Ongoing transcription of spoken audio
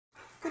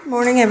Good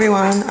morning,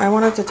 everyone. I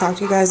wanted to talk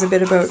to you guys a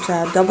bit about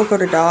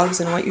double-coated dogs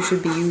and what you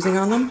should be using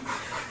on them.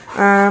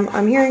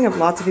 I'm hearing of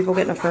lots of people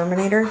getting a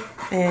Furminator,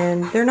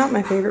 and they're not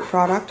my favorite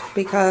product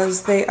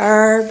because they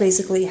are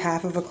basically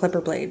half of a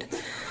clipper blade.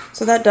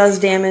 So that does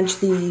damage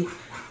the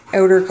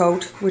outer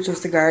coat, which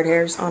is the guard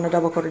hairs on a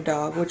double-coated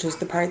dog, which is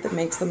the part that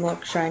makes them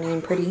look shiny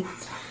and pretty.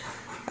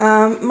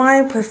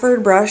 My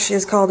preferred brush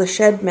is called a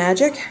Shed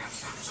Magic,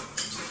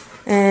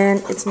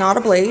 and it's not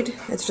a blade,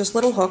 it's just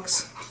little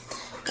hooks.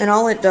 And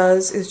all it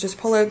does is just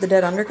pull out the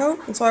dead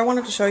undercoat. And so I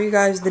wanted to show you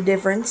guys the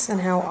difference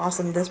and how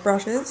awesome this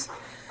brush is.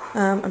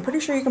 I'm pretty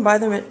sure you can buy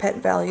them at Pet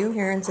Value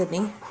here in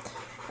Sydney.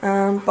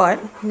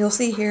 But you'll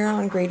see here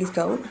on Grady's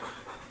coat,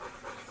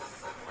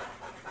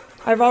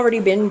 I've already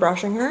been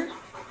brushing her.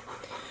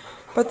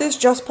 But this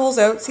just pulls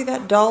out, see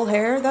that dull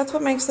hair? That's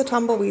what makes the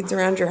tumbleweeds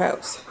around your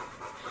house.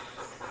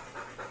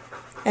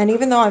 And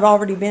even though I've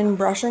already been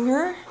brushing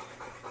her,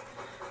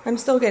 I'm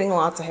still getting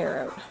lots of hair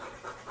out.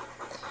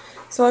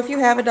 So if you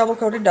have a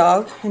double-coated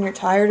dog and you're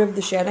tired of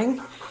the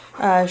shedding,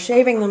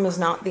 shaving them is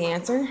not the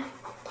answer.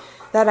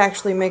 That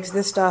actually makes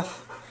this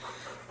stuff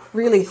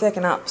really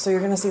thicken up, so you're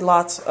going to see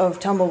lots of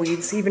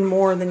tumbleweeds, even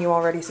more than you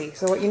already see.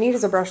 So what you need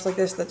is a brush like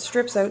this that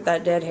strips out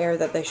that dead hair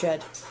that they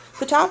shed.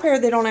 The top hair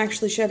they don't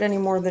actually shed any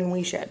more than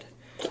we shed.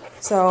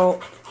 So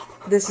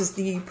this is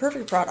the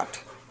perfect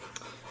product.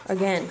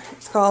 Again,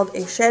 it's called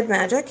a Shed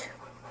Magic,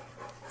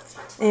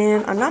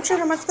 and I'm not sure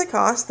how much they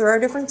cost. There are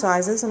different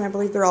sizes, and I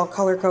believe they're all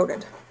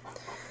color-coded.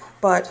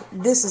 But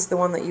this is the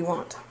one that you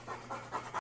want.